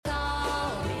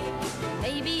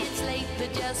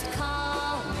just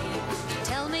call me,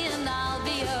 tell me and I'll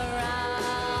be around.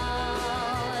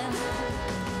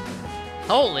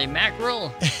 Holy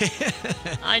mackerel.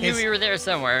 I knew we were there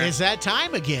somewhere. It's that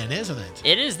time again, isn't it?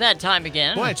 It is that time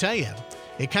again. Boy, I tell you,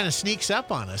 it kind of sneaks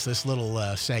up on us, this little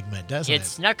segment, doesn't it? It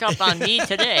snuck up on me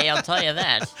today, I'll tell you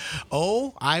that.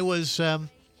 Oh, I was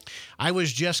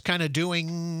just kind of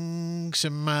doing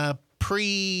some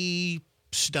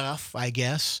pre-stuff, I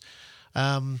guess.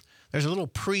 There's a little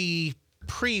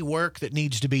pre-work that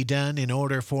needs to be done in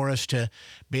order for us to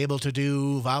be able to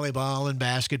do volleyball and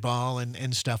basketball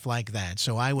and stuff like that.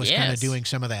 So I was kind of doing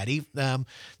some of that.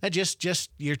 That just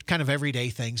your kind of everyday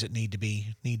things that need to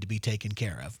be taken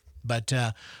care of. But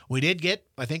we did get,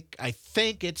 I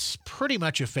think it's pretty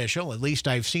much official. At least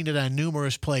I've seen it on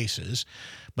numerous places.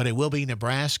 But it will be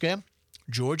Nebraska,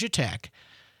 Georgia Tech,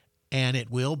 and it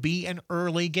will be an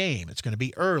early game. It's going to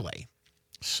be early.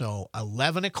 So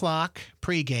 11 o'clock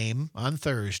pregame on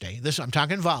Thursday. I'm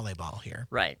talking volleyball here.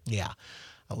 Right. Yeah.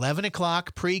 11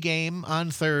 o'clock pregame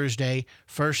on Thursday.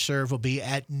 First serve will be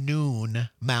at noon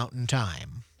Mountain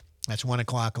Time. That's 1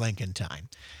 o'clock Lincoln Time.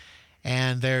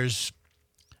 And there's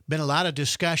been a lot of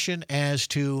discussion as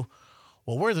to,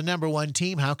 well, we're the number one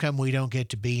team. How come we don't get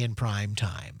to be in prime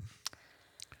time?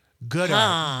 Good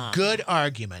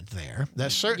argument there.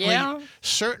 That's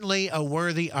certainly a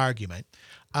worthy argument.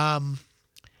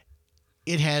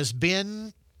 It has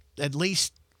been, at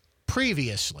least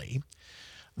previously,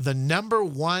 the number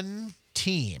one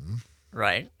team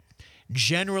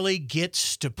generally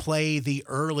gets to play the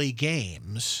early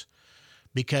games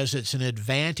because it's an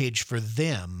advantage for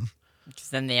them. Because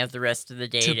then they have the rest of the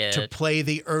day to play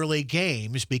the early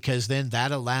games, because then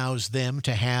that allows them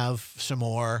to have some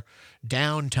more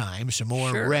downtime, some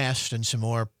more rest, and some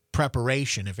more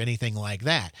preparation, if anything like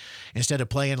that. Instead of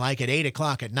playing like at 8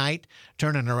 o'clock at night,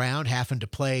 turning around, having to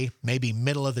play maybe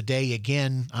middle of the day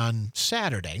again on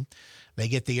Saturday, they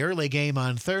get the early game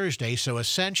on Thursday. So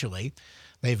essentially,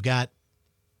 they've got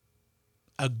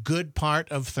a good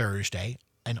part of Thursday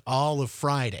and all of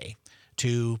Friday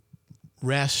to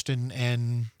rest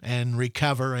and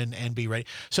recover and be ready.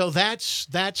 So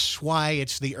that's why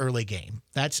it's the early game.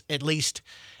 That's at least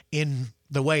in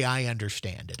the way I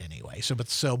understand it anyway.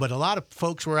 But a lot of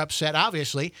folks were upset.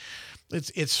 Obviously,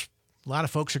 it's a lot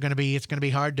of folks it's going to be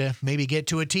hard to maybe get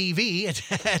to a TV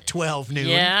at 12 noon.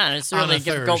 Yeah, and it's really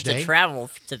difficult Thursday. to travel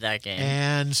to that game.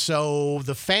 And so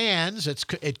the fans,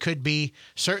 it could be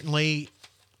certainly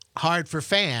hard for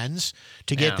fans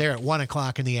to get there at 1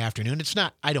 o'clock in the afternoon. It's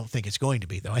not. I don't think it's going to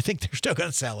be, though. I think they're still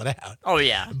going to sell it out. Oh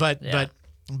yeah. But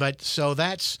so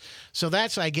that's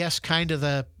I guess kind of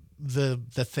the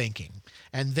thinking.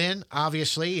 And then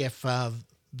obviously if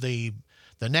the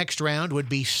next round would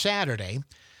be Saturday,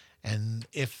 and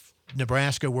if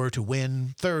Nebraska were to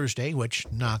win Thursday, which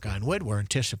knock on wood we're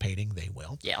anticipating they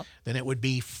will, then it would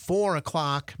be 4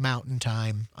 o'clock Mountain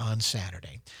Time on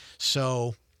Saturday.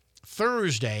 So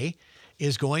Thursday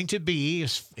is going to be,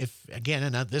 if again,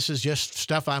 and this is just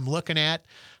stuff I'm looking at,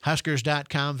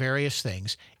 Huskers.com, various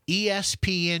things,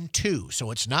 ESPN2.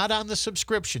 So it's not on the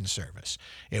subscription service.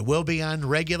 It will be on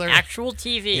regular actual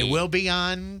TV. It will be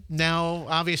on, now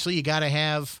obviously you got to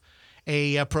have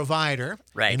a provider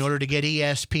in order to get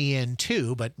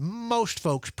ESPN2, but most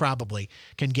folks probably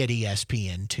can get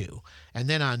ESPN2. And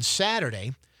then on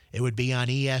Saturday, it would be on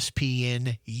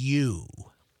ESPNU.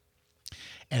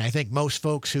 And I think most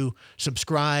folks who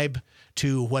subscribe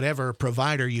to whatever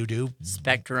provider you do,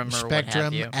 Spectrum, what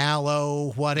have you.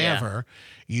 Allo, whatever,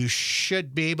 you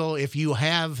should be able, if you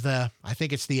have I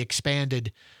think it's the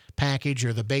expanded package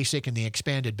or the basic and the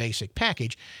expanded basic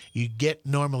package, you get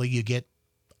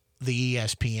the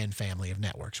ESPN family of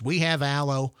networks. We have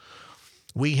Allo.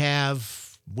 We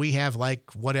have like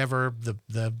whatever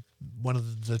the one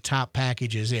of the top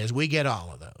packages is. We get all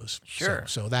of those. Sure.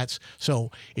 So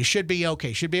it should be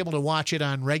okay. Should be able to watch it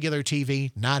on regular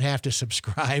TV, not have to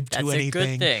subscribe to anything. That's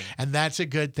a good thing. And that's a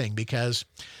good thing, because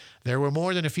there were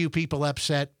more than a few people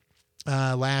upset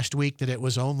last week that it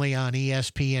was only on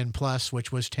ESPN Plus,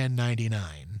 which was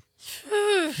 $10.99.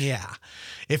 Yeah.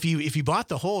 If you bought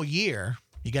the whole year,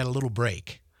 you got a little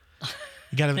break.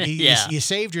 You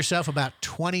saved yourself about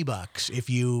 $20 if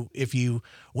you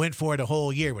went for it a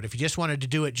whole year. But if you just wanted to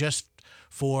do it just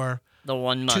for the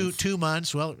 1 month, 2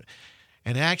 months, well,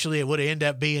 and actually it would have ended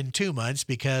up being 2 months,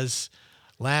 because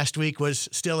last week was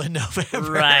still in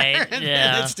November, right? and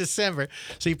it's December,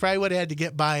 so you probably would have had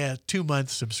to buy a 2-month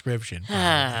subscription.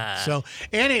 So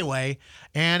anyway,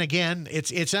 and again,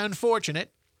 it's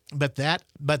unfortunate, but that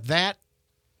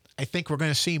I think we're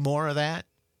going to see more of that.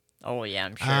 Oh yeah,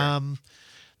 I'm sure.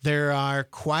 There are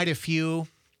quite a few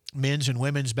men's and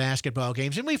women's basketball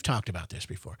games, and we've talked about this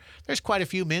before. There's quite a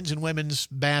few men's and women's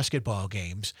basketball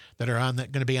games that are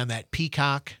going to be on that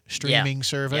Peacock streaming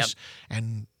service,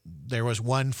 and there was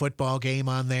one football game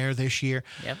on there this year.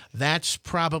 Yep. There's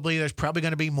probably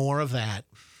going to be more of that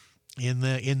in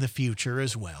the future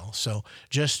as well. So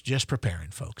just preparing,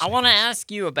 folks. I want to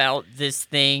ask you about this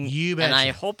thing, You and I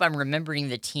betcha. hope I'm remembering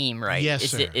the team right. Yes,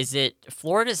 is sir. Is it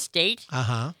Florida State?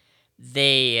 Uh-huh.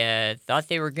 They thought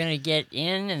they were going to get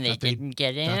in, and they didn't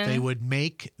get in. Thought they would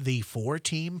make the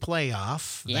 4-team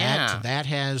playoff. Yeah. That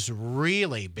has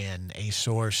really been a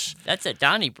source That's at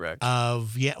Donnybrook.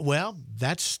 of,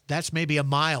 that's maybe a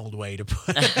mild way to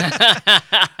put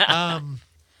it.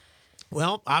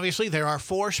 Well, obviously there are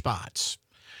 4 spots.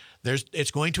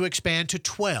 It's going to expand to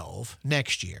 12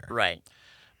 next year. Right.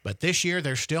 But this year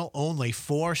there's still only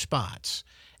 4 spots.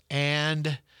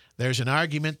 And there's an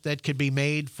argument that could be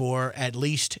made for at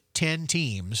least 10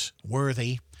 teams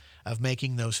worthy of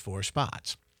making those 4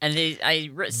 spots. And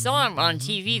saw on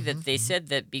TV that they said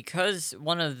that because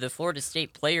one of the Florida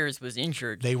State players was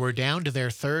injured. They were down to their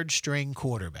 3rd string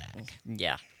quarterback.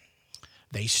 Yeah.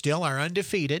 They still are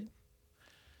undefeated.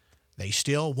 They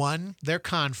still won their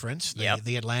conference,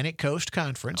 the Atlantic Coast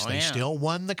Conference. They still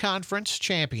won the conference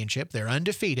championship. They're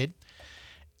undefeated.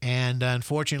 And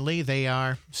unfortunately, they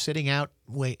are sitting out.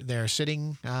 They're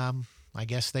sitting. I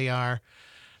guess they are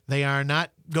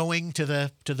not going to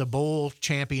the bowl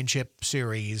championship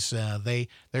series.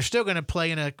 They're still going to play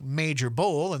in a major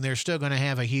bowl, and they're still going to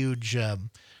have a huge,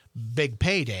 big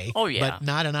payday. Oh, yeah. But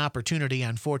not an opportunity,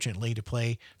 unfortunately, to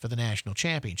play for the national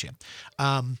championship.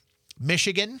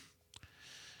 Michigan,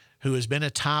 who has been a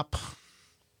top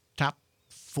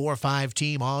 4 or 5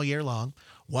 team all year long,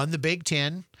 won the Big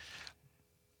Ten.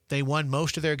 They won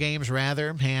most of their games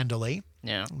rather handily.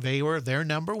 Yeah. They're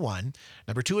number 1.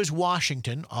 Number 2 is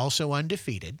Washington, also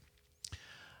undefeated.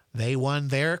 They won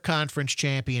their conference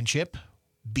championship,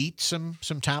 beat some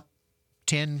top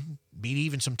 10, beat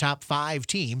even some top 5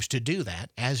 teams to do that,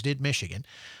 as did Michigan.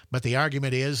 But the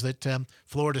argument is that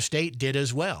Florida State did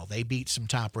as well. They beat some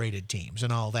top-rated teams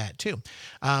and all that too.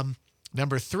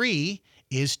 Number 3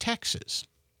 is Texas.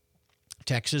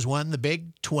 Texas won the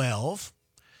Big 12.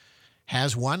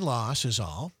 Has 1 loss is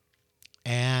all,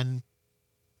 and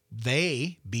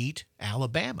they beat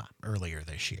Alabama earlier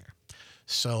this year.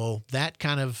 So that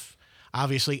kind of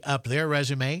obviously upped their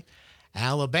resume.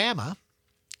 Alabama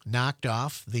knocked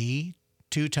off the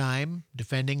 2-time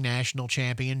defending national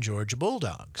champion Georgia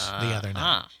Bulldogs the other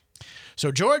night.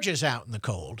 So Georgia's out in the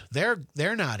cold. They're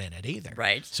not in it either.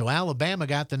 Right. So Alabama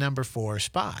got the number 4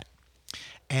 spot.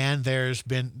 And there's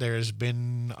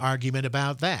been argument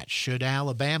about that. Should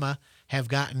Alabama have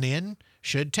gotten in?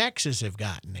 Should Texas have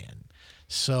gotten in?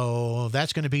 So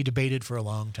that's going to be debated for a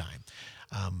long time.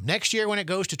 Next year when it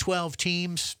goes to 12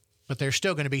 teams, but there's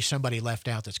still going to be somebody left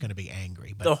out that's going to be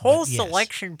angry. But, the whole yes,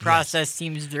 selection process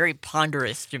seems very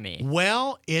ponderous to me.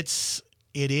 Well, it's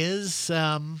a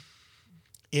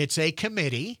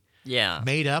committee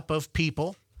made up of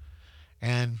people.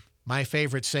 And my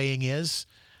favorite saying is,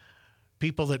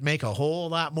 people that make a whole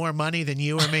lot more money than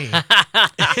you or me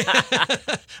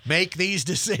make these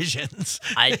decisions.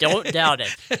 I don't doubt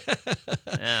it.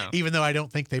 Yeah. Even though I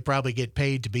don't think they probably get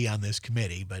paid to be on this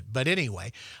committee. But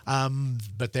anyway,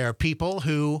 but there are people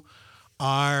who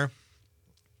are,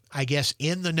 I guess,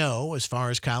 in the know as far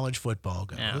as college football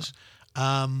goes.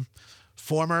 Yeah.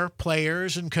 Former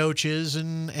players and coaches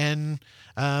and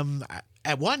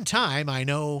at one time, I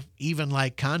know even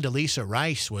like Condoleezza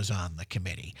Rice was on the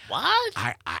committee. What?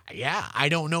 I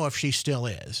don't know if she still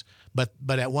is, but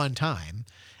at one time.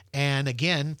 And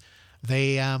again,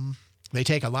 they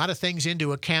take a lot of things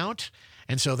into account,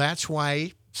 and so that's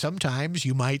why sometimes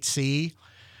you might see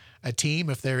a team,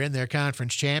 if they're in their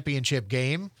conference championship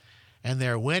game and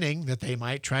they're winning, that they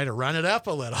might try to run it up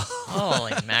a little.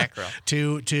 Holy mackerel.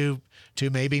 to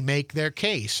maybe make their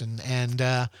case, and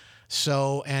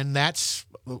that's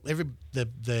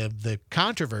the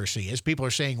controversy is people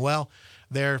are saying, well,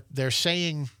 they're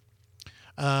saying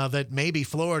that maybe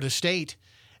Florida State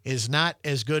is not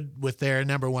as good with their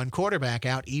number 1 quarterback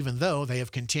out, even though they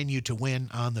have continued to win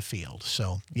on the field.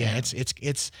 So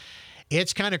it's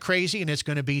kind of crazy, and it's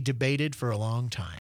going to be debated for a long time.